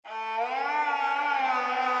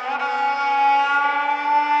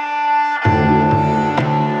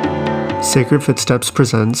Sacred Footsteps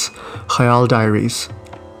presents Khayal Diaries,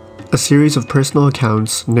 a series of personal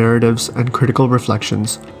accounts, narratives, and critical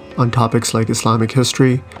reflections on topics like Islamic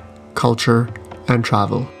history, culture, and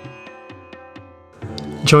travel.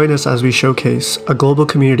 Join us as we showcase a global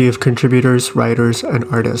community of contributors, writers, and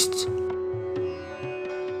artists.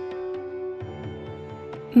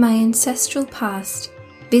 My Ancestral Past,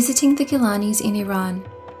 Visiting the Gilanis in Iran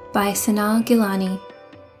by Sanaa Gilani.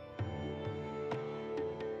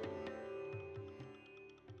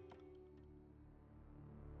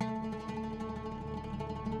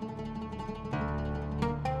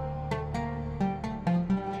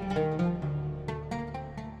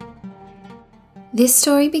 This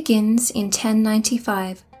story begins in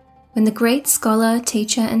 1095, when the great scholar,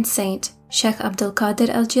 teacher and saint Sheikh Abdul Qadir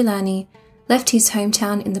al-Jilani left his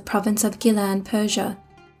hometown in the province of Gilan, Persia,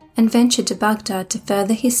 and ventured to Baghdad to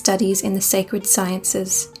further his studies in the sacred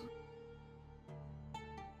sciences.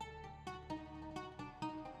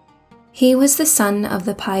 He was the son of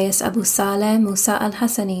the pious Abu Saleh Musa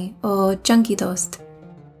al-Hassani, or Jangi Dost.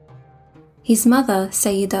 His mother,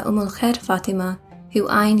 Sayyida al-Khair Fatima, who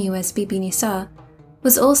I knew as Bibi Nisa,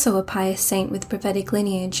 was also a pious saint with prophetic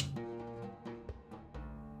lineage.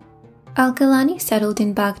 Al-Gilani settled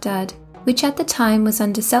in Baghdad, which at the time was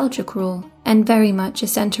under Seljuk rule and very much a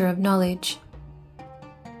centre of knowledge.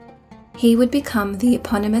 He would become the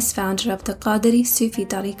eponymous founder of the Qadiri Sufi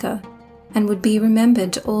Tariqa and would be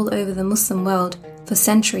remembered all over the Muslim world for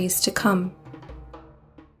centuries to come.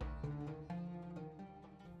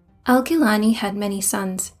 Al-Gilani had many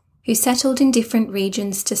sons, who settled in different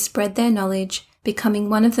regions to spread their knowledge, becoming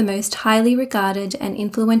one of the most highly regarded and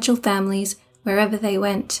influential families wherever they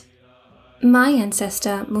went. My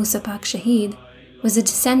ancestor, Musa Pak Shahid, was a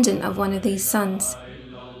descendant of one of these sons.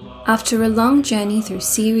 After a long journey through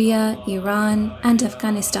Syria, Iran, and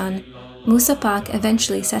Afghanistan, Musa Pak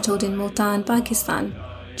eventually settled in Multan, Pakistan,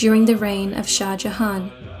 during the reign of Shah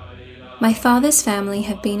Jahan. My father's family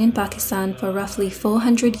have been in Pakistan for roughly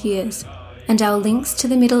 400 years, and our links to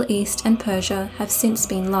the Middle East and Persia have since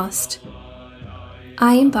been lost.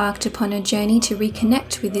 I embarked upon a journey to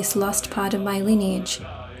reconnect with this lost part of my lineage.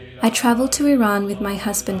 I travelled to Iran with my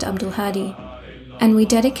husband Abdul Hadi, and we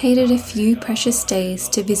dedicated a few precious days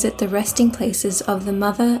to visit the resting places of the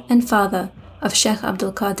mother and father of Sheikh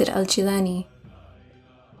Abdul Qadir al-Jilani.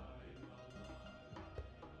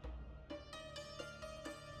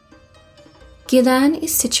 Gilan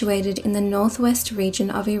is situated in the northwest region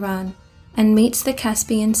of Iran and meets the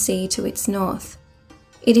Caspian Sea to its north.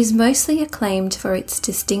 It is mostly acclaimed for its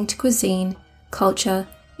distinct cuisine, culture,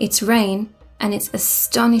 its rain, and its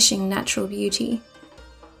astonishing natural beauty.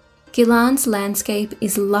 Gilan's landscape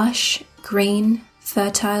is lush, green,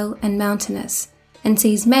 fertile, and mountainous, and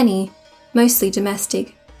sees many, mostly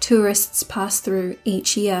domestic, tourists pass through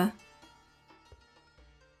each year.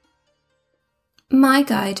 My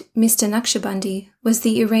guide, Mr. Naqshbandi, was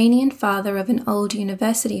the Iranian father of an old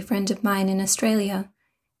university friend of mine in Australia,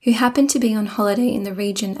 who happened to be on holiday in the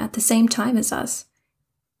region at the same time as us.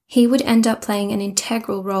 He would end up playing an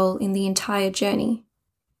integral role in the entire journey.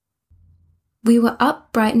 We were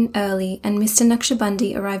up bright and early, and Mr.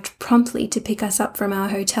 Naqshbandi arrived promptly to pick us up from our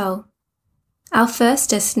hotel. Our first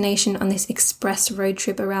destination on this express road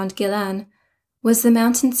trip around Gilan was the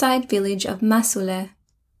mountainside village of Masuleh.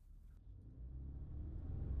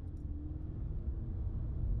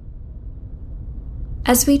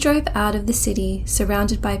 As we drove out of the city,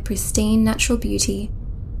 surrounded by pristine natural beauty,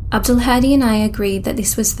 Abdul Hadi and I agreed that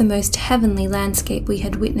this was the most heavenly landscape we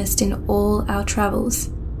had witnessed in all our travels.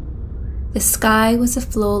 The sky was a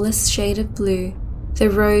flawless shade of blue, the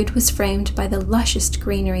road was framed by the lushest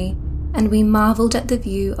greenery, and we marvelled at the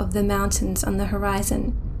view of the mountains on the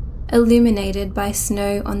horizon, illuminated by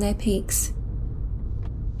snow on their peaks.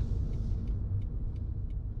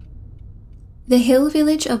 The hill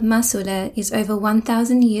village of Masuleh is over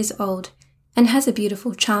 1,000 years old and has a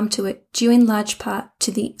beautiful charm to it due in large part to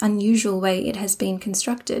the unusual way it has been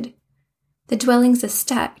constructed. The dwellings are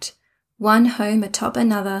stacked, one home atop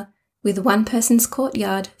another, with one person's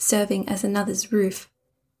courtyard serving as another's roof.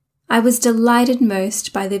 I was delighted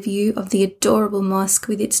most by the view of the adorable mosque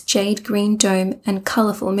with its jade green dome and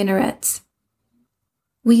colourful minarets.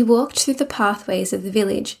 We walked through the pathways of the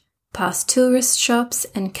village, past tourist shops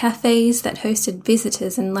and cafes that hosted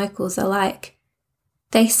visitors and locals alike.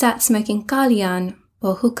 They sat smoking qalian,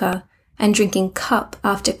 or hookah, and drinking cup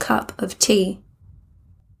after cup of tea.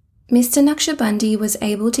 Mr. Naqshbandi was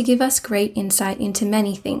able to give us great insight into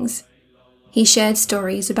many things. He shared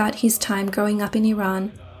stories about his time growing up in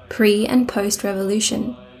Iran, pre- and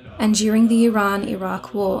post-revolution, and during the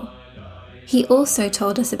Iran-Iraq War. He also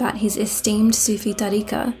told us about his esteemed Sufi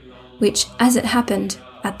tariqa, which, as it happened,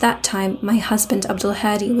 at that time my husband Abdul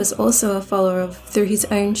Hadi was also a follower of through his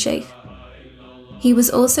own sheikh. He was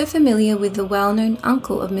also familiar with the well-known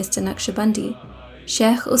uncle of Mr. Naqshbandi,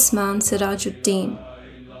 Sheikh Usman Sirajuddin.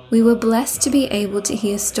 We were blessed to be able to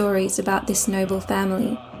hear stories about this noble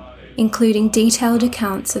family, including detailed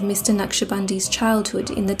accounts of Mr. Naqshbandi's childhood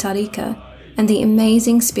in the tariqah and the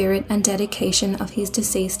amazing spirit and dedication of his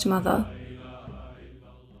deceased mother.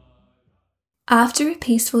 After a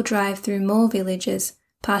peaceful drive through more villages,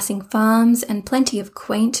 passing farms and plenty of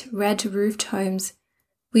quaint red-roofed homes,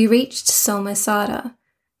 we reached Somasara,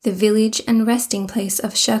 the village and resting place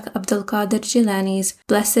of Sheikh Abdul Qadir Jilani's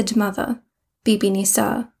blessed mother, Bibi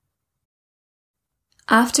Nisa.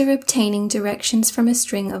 After obtaining directions from a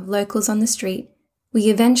string of locals on the street, we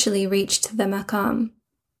eventually reached the maqam.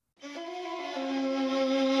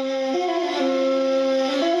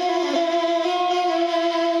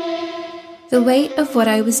 The weight of what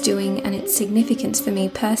I was doing and its significance for me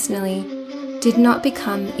personally did not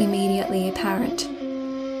become immediately apparent.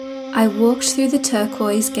 I walked through the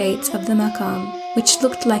turquoise gates of the maqam, which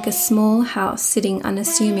looked like a small house sitting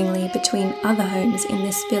unassumingly between other homes in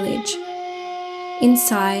this village.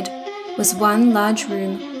 Inside was one large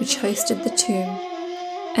room which hosted the tomb,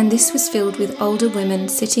 and this was filled with older women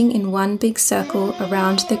sitting in one big circle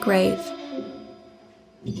around the grave.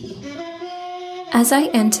 As I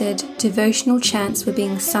entered, devotional chants were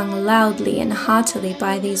being sung loudly and heartily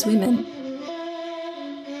by these women.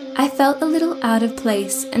 I felt a little out of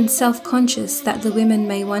place and self-conscious that the women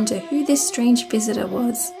may wonder who this strange visitor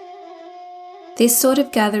was. This sort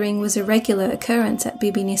of gathering was a regular occurrence at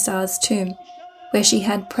Bibi Nisa's tomb, where she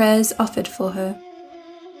had prayers offered for her.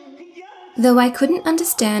 Though I couldn't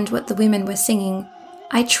understand what the women were singing,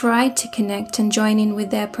 I tried to connect and join in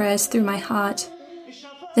with their prayers through my heart.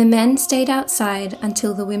 The men stayed outside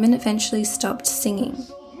until the women eventually stopped singing.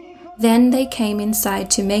 Then they came inside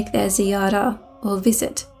to make their ziyarah, or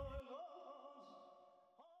visit.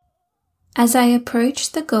 As I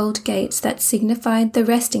approached the gold gates that signified the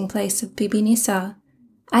resting place of Bibi Nisa,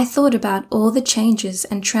 I thought about all the changes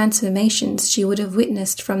and transformations she would have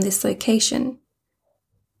witnessed from this location.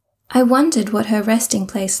 I wondered what her resting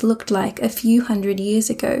place looked like a few hundred years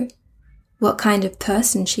ago, what kind of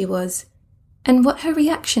person she was, and what her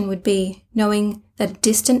reaction would be knowing that a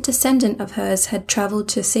distant descendant of hers had travelled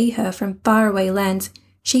to see her from faraway lands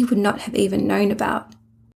she would not have even known about.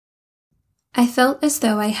 I felt as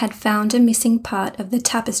though I had found a missing part of the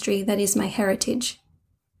tapestry that is my heritage.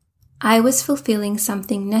 I was fulfilling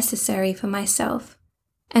something necessary for myself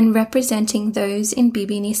and representing those in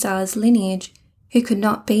Bibi Nisa's lineage who could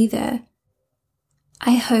not be there.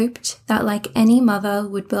 I hoped that like any mother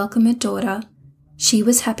would welcome a daughter, she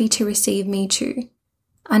was happy to receive me too,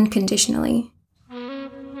 unconditionally.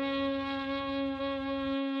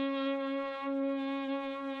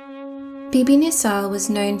 Bibi Nisa was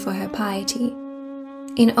known for her piety.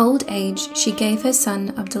 In old age, she gave her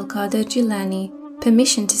son Abdul Qadir Jilani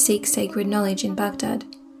permission to seek sacred knowledge in Baghdad.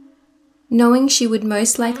 Knowing she would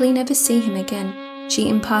most likely never see him again, she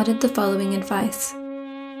imparted the following advice.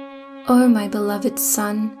 "O my beloved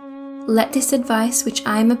son, let this advice which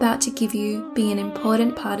I am about to give you be an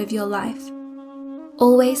important part of your life.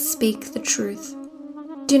 Always speak the truth.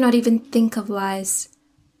 Do not even think of lies."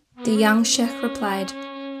 The young sheikh replied,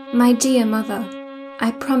 "My dear mother,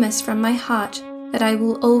 I promise from my heart that I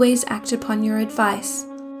will always act upon your advice."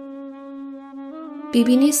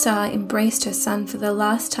 Bibi Nisa embraced her son for the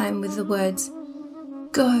last time with the words,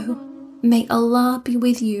 "Go, may Allah be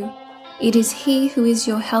with you. It is He who is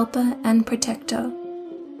your helper and protector."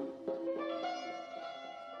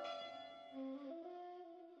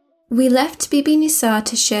 We left Bibi Nisa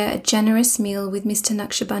to share a generous meal with Mr.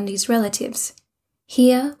 Naqshbandi's relatives.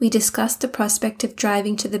 Here we discussed the prospect of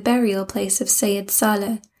driving to the burial place of Sayyid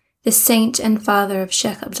Saleh, the saint and father of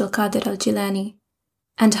Sheikh Abdul Qadir al-Jilani,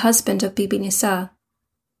 and husband of Bibi Nisa.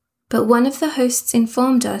 But one of the hosts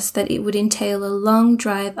informed us that it would entail a long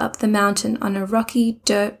drive up the mountain on a rocky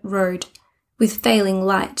dirt road with failing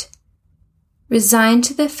light. Resigned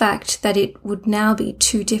to the fact that it would now be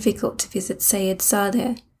too difficult to visit Sayyid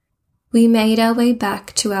Saleh, we made our way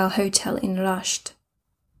back to our hotel in Rasht.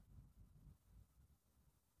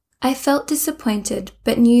 I felt disappointed,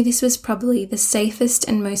 but knew this was probably the safest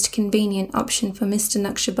and most convenient option for Mr.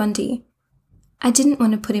 Naqshbandi. I didn't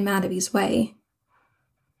want to put him out of his way.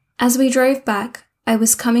 As we drove back, I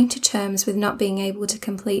was coming to terms with not being able to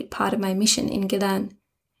complete part of my mission in Gilan,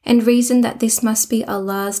 and reasoned that this must be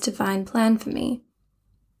Allah's divine plan for me.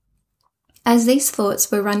 As these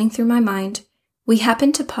thoughts were running through my mind, we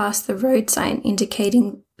happened to pass the road sign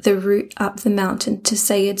indicating the route up the mountain to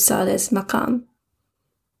Sayyid Saleh's maqam.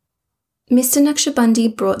 Mr.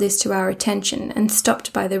 Naqshbandi brought this to our attention and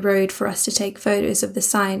stopped by the road for us to take photos of the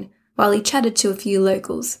sign while he chatted to a few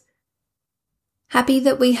locals. Happy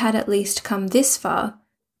that we had at least come this far,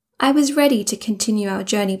 I was ready to continue our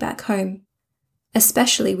journey back home,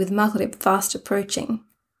 especially with Maghrib fast approaching.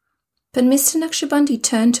 But Mr. Naqshbandi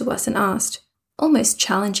turned to us and asked, almost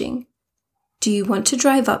challenging, "Do you want to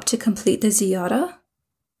drive up to complete the ziyarah?"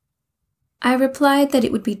 I replied that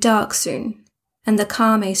it would be dark soon, and the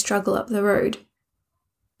car may struggle up the road.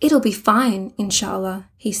 "It'll be fine, inshallah,"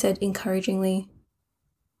 he said encouragingly.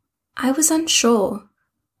 I was unsure,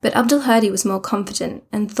 but Abdul Hadi was more confident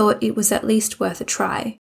and thought it was at least worth a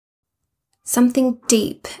try. Something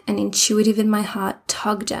deep and intuitive in my heart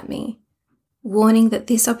tugged at me, warning that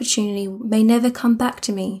this opportunity may never come back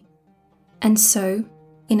to me. And so,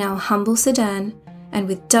 in our humble sedan, and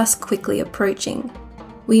with dusk quickly approaching,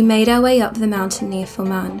 we made our way up the mountain near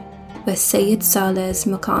Fuman, where Sayyid Saleh's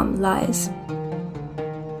maqam lies.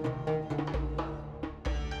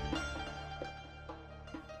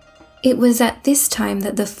 It was at this time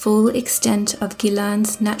that the full extent of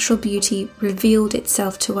Gilan's natural beauty revealed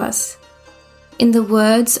itself to us. In the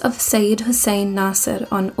words of Sayyid Hussein Nasr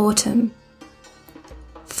on Autumn,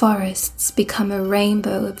 "Forests become a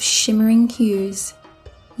rainbow of shimmering hues,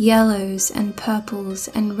 yellows and purples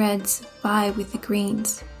and reds vie with the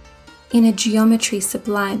greens, in a geometry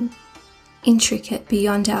sublime, intricate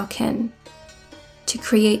beyond our ken, to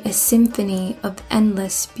create a symphony of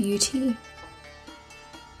endless beauty."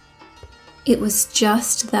 It was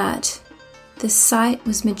just that. The sight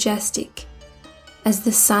was majestic. As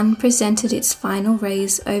the sun presented its final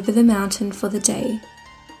rays over the mountain for the day,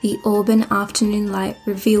 the auburn afternoon light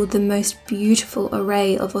revealed the most beautiful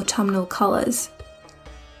array of autumnal colours.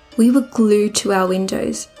 We were glued to our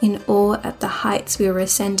windows, in awe at the heights we were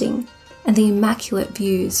ascending and the immaculate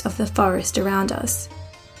views of the forest around us.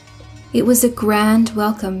 It was a grand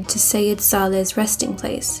welcome to Sayyid Saleh's resting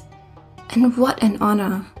place, and what an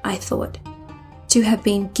honour, I thought, to have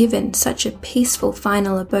been given such a peaceful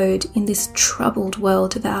final abode in this troubled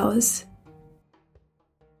world of ours.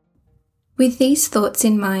 With these thoughts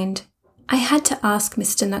in mind, I had to ask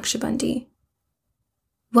Mr. Naqshbandi,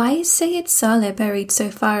 "Why is Sayyid Saleh buried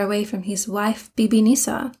so far away from his wife Bibi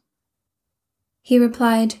Nisa?" He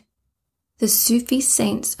replied, "The Sufi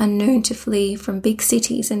saints are known to flee from big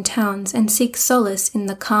cities and towns and seek solace in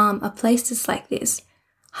the calm of places like this,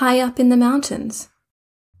 high up in the mountains."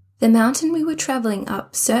 The mountain we were travelling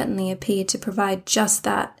up certainly appeared to provide just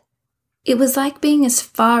that. It was like being as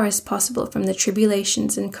far as possible from the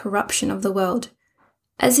tribulations and corruption of the world,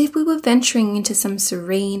 as if we were venturing into some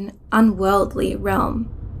serene, unworldly realm.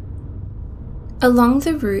 Along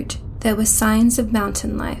the route, there were signs of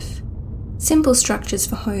mountain life, simple structures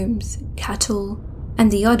for homes, cattle,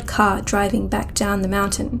 and the odd car driving back down the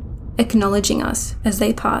mountain, acknowledging us as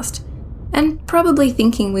they passed, and probably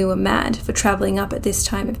thinking we were mad for travelling up at this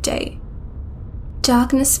time of day.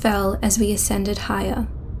 Darkness fell as we ascended higher.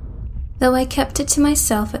 Though I kept it to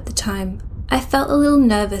myself at the time, I felt a little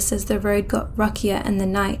nervous as the road got rockier and the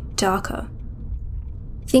night darker.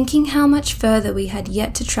 Thinking how much further we had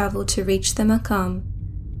yet to travel to reach the maqam,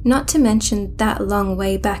 not to mention that long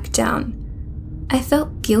way back down, I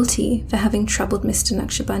felt guilty for having troubled Mr.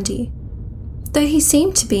 Naqshbandi, though he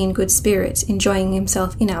seemed to be in good spirits, enjoying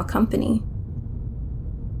himself in our company.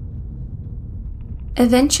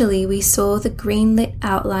 Eventually we saw the green-lit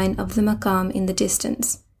outline of the maqam in the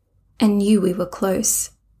distance, and knew we were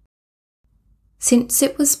close. Since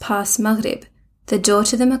it was past Maghrib, the door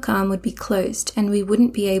to the maqam would be closed and we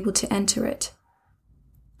wouldn't be able to enter it.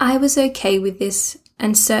 I was okay with this,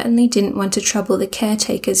 and certainly didn't want to trouble the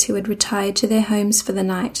caretakers who had retired to their homes for the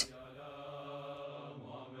night.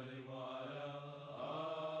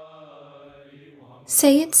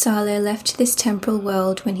 Sayyid Saleh left this temporal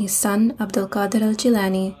world when his son Abdul Qadir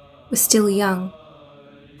al-Jilani was still young,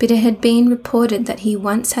 but it had been reported that he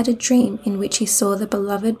once had a dream in which he saw the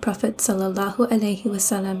beloved Prophet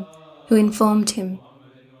ﷺ, who informed him,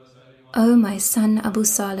 "O my son Abu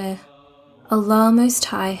Saleh, Allah Most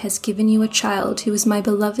High has given you a child who is my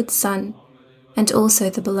beloved son, and also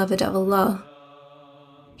the beloved of Allah.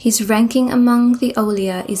 His ranking among the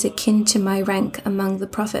awliya is akin to my rank among the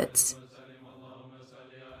prophets."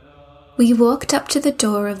 We walked up to the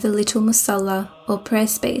door of the little musalla, or prayer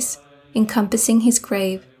space, encompassing his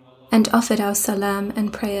grave, and offered our salam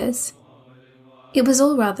and prayers. It was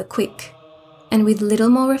all rather quick, and with little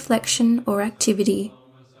more reflection or activity,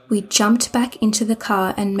 we jumped back into the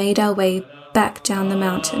car and made our way back down the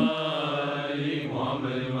mountain.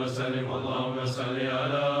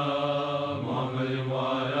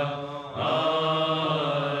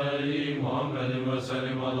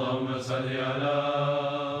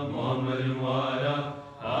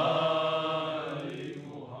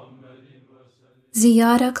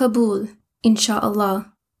 Ziyara Kabul,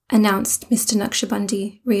 Insha'Allah, announced Mr.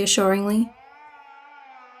 Naqshbandi reassuringly.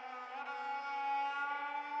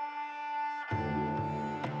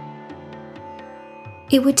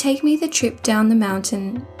 It would take me the trip down the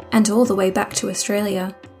mountain and all the way back to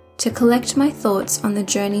Australia to collect my thoughts on the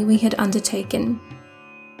journey we had undertaken.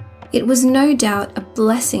 It was no doubt a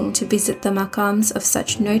blessing to visit the maqams of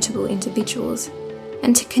such notable individuals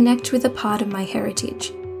and to connect with a part of my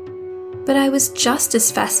heritage. But I was just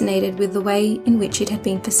as fascinated with the way in which it had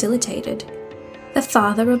been facilitated. The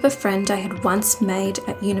father of a friend I had once made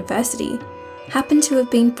at university happened to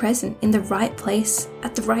have been present in the right place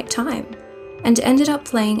at the right time, and ended up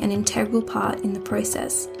playing an integral part in the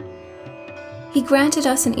process. He granted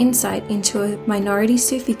us an insight into a minority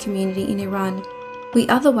Sufi community in Iran we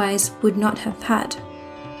otherwise would not have had.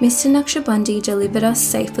 Mr. Naqshbandi delivered us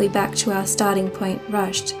safely back to our starting point,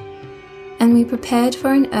 Rasht, and we prepared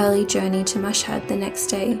for an early journey to Mashhad the next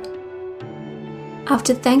day.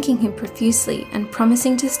 After thanking him profusely and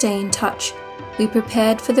promising to stay in touch, we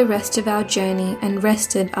prepared for the rest of our journey and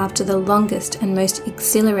rested after the longest and most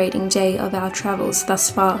exhilarating day of our travels thus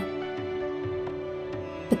far.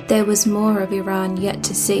 But there was more of Iran yet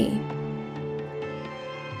to see.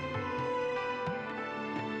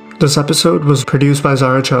 This episode was produced by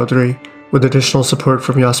Zara Chowdhury with additional support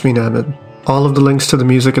from Yasmin Ahmed. All of the links to the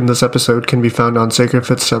music in this episode can be found on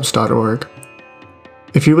sacredfootsteps.org.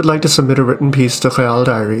 If you would like to submit a written piece to Khayal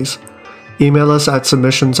Diaries, email us at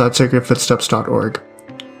submissions@sacredfootsteps.org.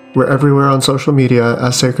 We're everywhere on social media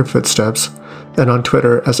as Sacred Footsteps and on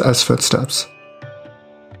Twitter as S Footsteps.